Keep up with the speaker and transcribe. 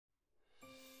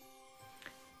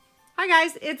Hi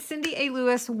guys, it's Cindy A.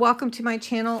 Lewis. Welcome to my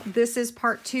channel. This is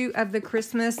part 2 of the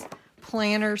Christmas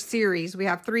planner series. We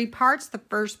have 3 parts. The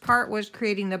first part was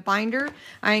creating the binder.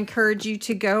 I encourage you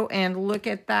to go and look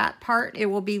at that part. It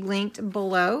will be linked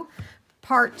below.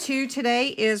 Part 2 today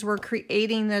is we're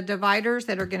creating the dividers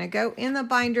that are going to go in the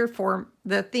binder for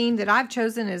the theme that I've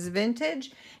chosen is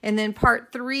vintage. And then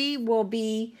part 3 will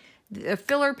be the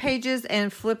filler pages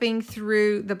and flipping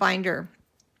through the binder,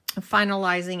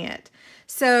 finalizing it.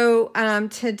 So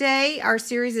today our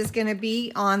series is going to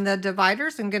be on the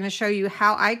dividers. I'm going to show you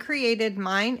how I created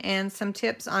mine and some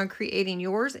tips on creating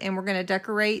yours, and we're going to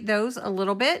decorate those a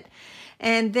little bit.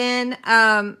 And then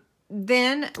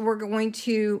we're going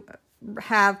to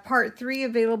have part 3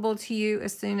 available to you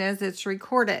as soon as it's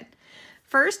recorded.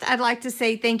 First, I'd like to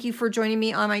say thank you for joining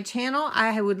me on my channel.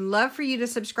 I would love for you to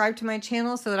subscribe to my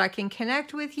channel so that I can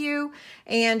connect with you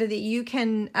and that you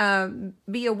can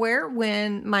be aware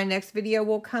when my next video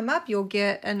will come up. You'll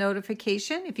get a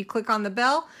notification. If you click on the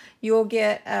bell, you'll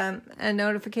get a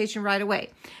notification right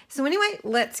away. So anyway,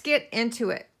 let's get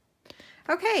into it.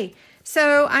 Okay,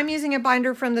 so I'm using a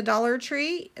binder from the Dollar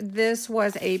Tree. This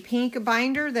was a pink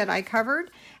binder that I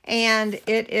covered, and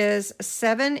it is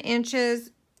 7.5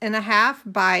 inches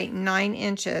by 9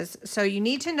 inches. So you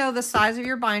need to know the size of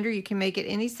your binder. You can make it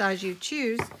any size you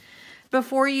choose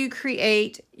before you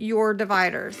create your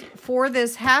dividers. For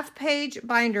this half-page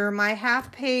binder, my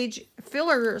half-page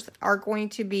fillers are going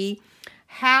to be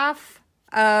half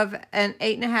of an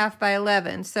 8.5 by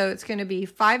 11. So it's going to be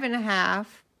 5.5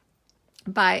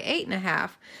 by 8.5.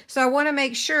 So I want to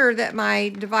make sure that my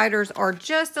dividers are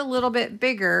just a little bit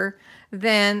bigger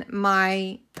than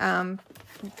my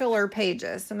filler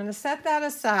pages. So I'm going to set that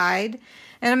aside,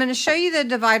 and I'm going to show you the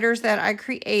dividers that I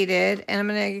created, and I'm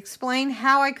going to explain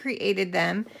how I created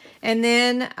them, and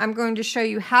then I'm going to show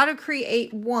you how to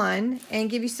create one and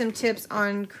give you some tips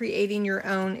on creating your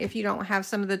own if you don't have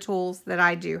some of the tools that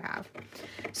I do have.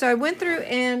 So I went through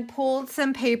and pulled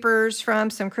some papers from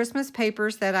some Christmas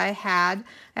papers that I had.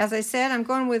 As I said, I'm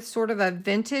going with sort of a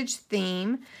vintage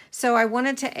theme, so I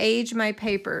wanted to age my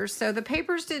papers. So the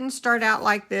papers didn't start out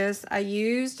like this. I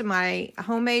used my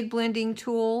homemade blending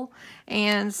tool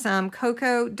and some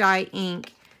cocoa dye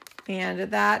ink, and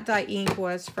that dye ink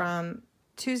was from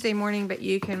Tuesday Morning, but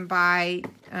you can buy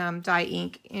dye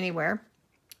ink anywhere,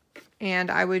 and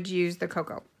I would use the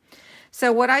cocoa.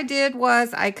 So what I did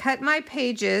was I cut my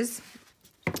pages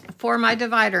for my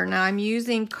divider. Now I'm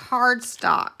using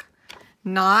cardstock,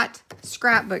 not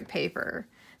scrapbook paper.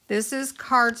 This is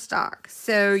cardstock.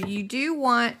 So you do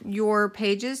want your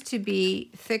pages to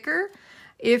be thicker.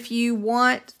 If you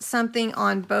want something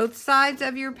on both sides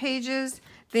of your pages,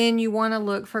 then you want to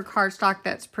look for cardstock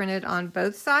that's printed on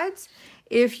both sides.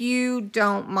 If you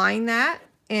don't mind that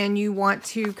and you want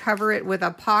to cover it with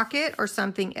a pocket or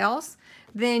something else,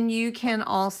 then you can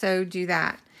also do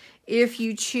that. If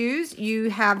you choose, you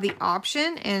have the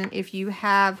option, and if you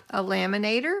have a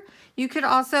laminator, you could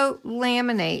also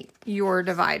laminate your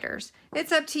dividers.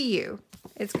 It's up to you.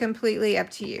 It's completely up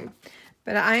to you.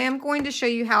 But I am going to show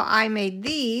you how I made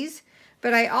these,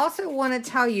 but I also want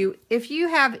to tell you, if you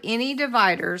have any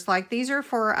dividers, like these are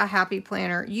for a happy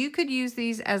planner, you could use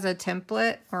these as a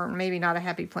template, or maybe not a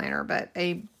happy planner, but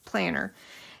a planner.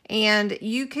 And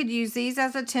you could use these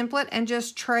as a template and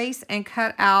just trace and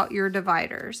cut out your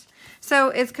dividers. So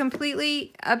it's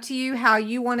completely up to you how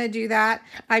you want to do that.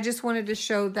 I just wanted to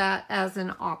show that as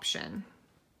an option.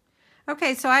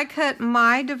 Okay, so I cut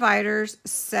my dividers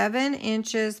 7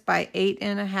 inches by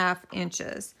 8.5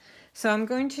 inches. So I'm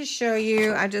going to show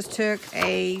you, I just took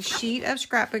a sheet of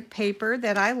scrapbook paper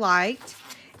that I liked,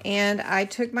 and I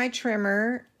took my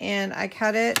trimmer and I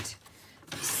cut it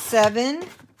 7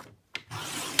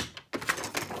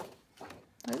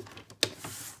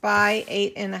 by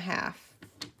 8.5.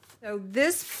 So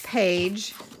this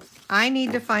page, I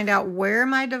need to find out where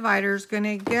my divider is going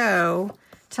to go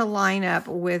to line up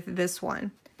with this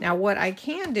one. Now what I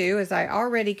can do is I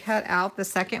already cut out the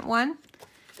second one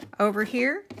over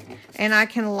here, and I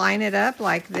can line it up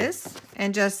like this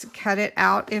and just cut it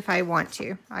out if I want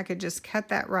to. I could just cut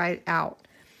that right out.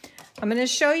 I'm going to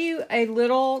show you a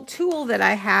little tool that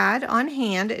I had on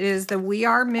hand. It is the We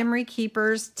Are Memory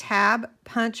Keepers tab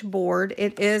punch board.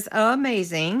 It is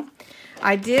amazing.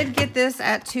 I did get this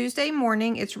at Tuesday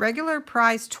Morning. It's regular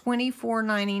price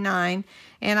 $24.99,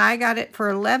 and I got it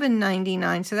for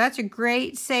 $11.99, so that's a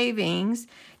great savings.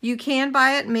 You can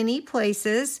buy it many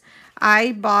places.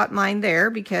 I bought mine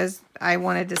there because I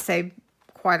wanted to save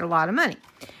quite a lot of money.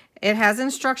 It has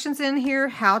instructions in here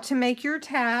how to make your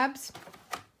tabs.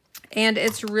 And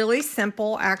it's really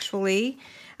simple, actually.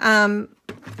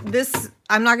 This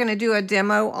I'm not going to do a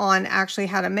demo on actually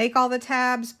how to make all the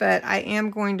tabs, but I am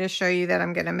going to show you that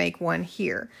I'm going to make one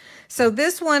here. So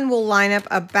this one will line up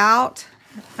about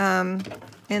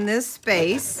in this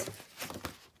space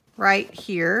right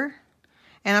here.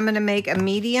 And I'm going to make a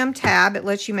medium tab. It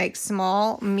lets you make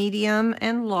small, medium,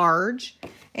 and large.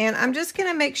 And I'm just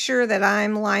going to make sure that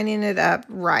I'm lining it up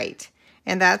right.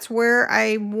 And that's where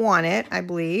I want it, I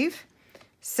believe.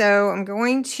 So I'm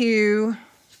going to...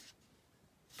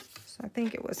 I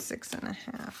think it was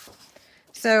 6.5.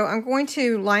 So I'm going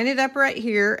to line it up right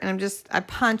here, and I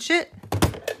punch it,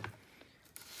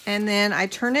 and then I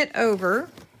turn it over,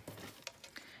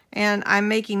 and I'm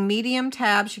making medium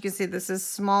tabs. You can see this is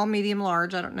small, medium,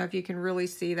 large. I don't know if you can really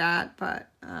see that, but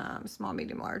small,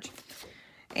 medium, large.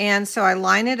 And so I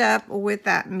line it up with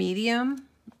that medium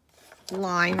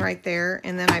line right there,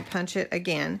 and then I punch it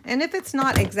again. And if it's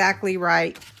not exactly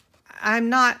right, I'm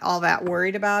not all that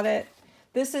worried about it.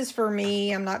 This is for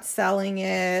me. I'm not selling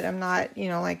it. I'm not, you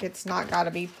know, like it's not got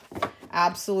to be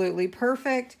absolutely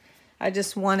perfect. I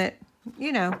just want it,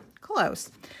 you know, close.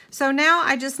 So now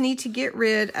I just need to get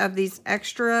rid of these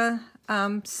extra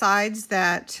sides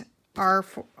that are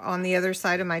on the other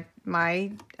side of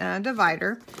my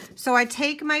divider. So I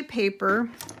take my paper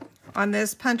on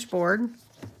this punch board,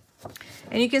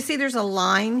 and you can see there's a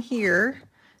line here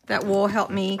that will help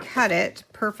me cut it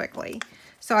perfectly.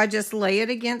 So I just lay it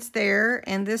against there,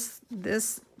 and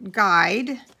this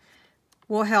guide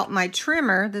will help my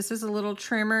trimmer. This is a little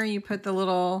trimmer. You put the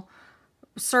little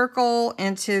circle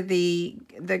into the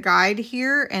guide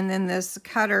here, and then this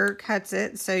cutter cuts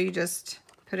it. So you just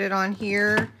put it on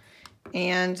here,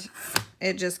 and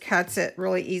it just cuts it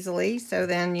really easily. So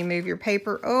then you move your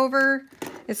paper over.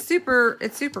 It's super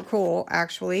cool,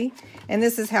 actually. And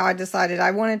this is how I decided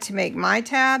I wanted to make my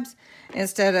tabs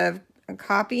instead of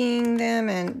copying them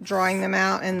and drawing them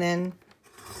out and then,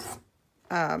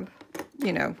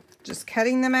 you know, just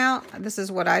cutting them out. This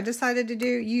is what I decided to do.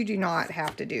 You do not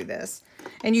have to do this.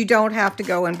 And you don't have to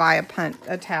go and buy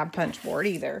a tab punch board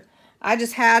either. I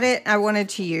just had it. I wanted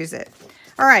to use it.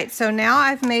 All right, so now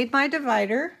I've made my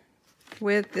divider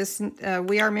with this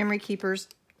We Are Memory Keepers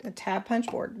tab punch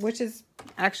board, which is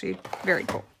actually very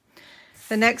cool.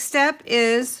 The next step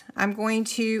is I'm going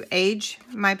to age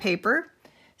my paper.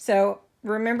 So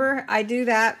remember, I do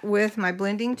that with my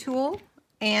blending tool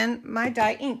and my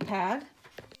dye ink pad.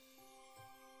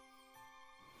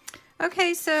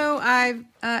 Okay, so I've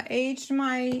aged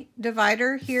my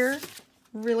divider here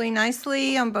really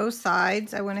nicely on both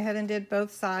sides. I went ahead and did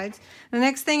both sides. The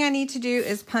next thing I need to do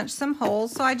is punch some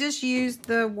holes. So I just used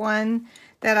the one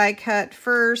that I cut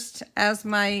first as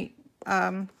my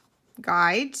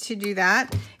guide to do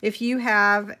that. If you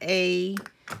have a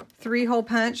 3-hole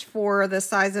punch for the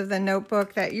size of the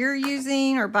notebook that you're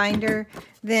using or binder,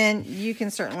 then you can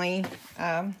certainly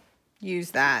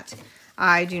use that.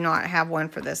 I do not have one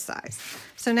for this size.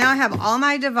 So now I have all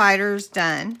my dividers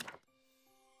done.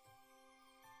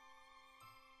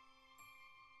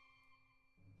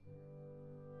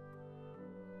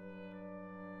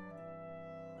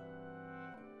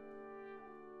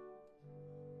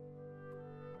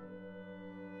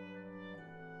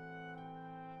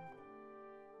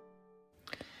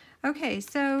 Okay,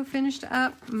 so finished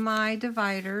up my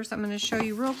dividers. I'm going to show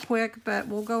you real quick, but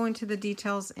we'll go into the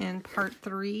details in part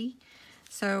 3.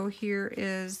 So here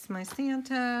is my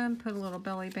Santa. Put a little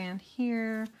belly band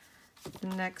here. The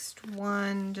next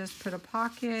one, just put a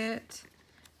pocket.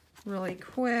 Really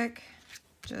quick,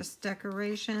 just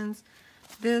decorations.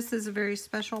 This is a very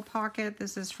special pocket.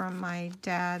 This is from my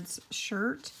dad's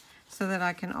shirt, so that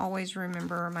I can always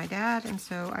remember my dad. And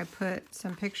so I put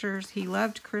some pictures. He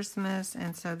loved Christmas,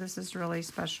 and so this is really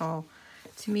special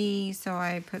to me. So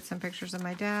I put some pictures of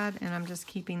my dad, and I'm just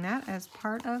keeping that as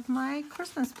part of my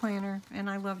Christmas planner, and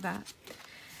I love that.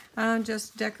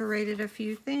 Just decorated a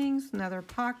few things. Another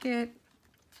pocket.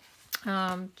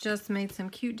 Just made some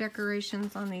cute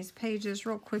decorations on these pages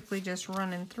real quickly, just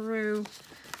running through.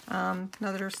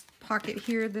 Another pocket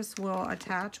here. This will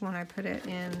attach when I put it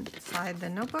inside the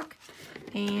notebook.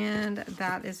 And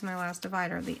that is my last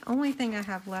divider. The only thing I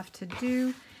have left to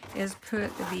do is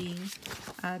put the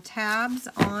tabs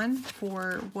on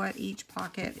for what each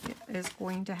pocket is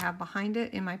going to have behind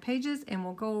it in my pages, and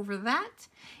we'll go over that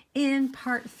in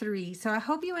part 3. So I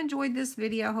hope you enjoyed this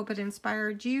video. I hope it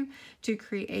inspired you to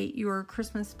create your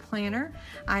Christmas planner.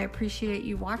 I appreciate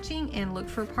you watching, and look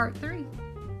for part 3.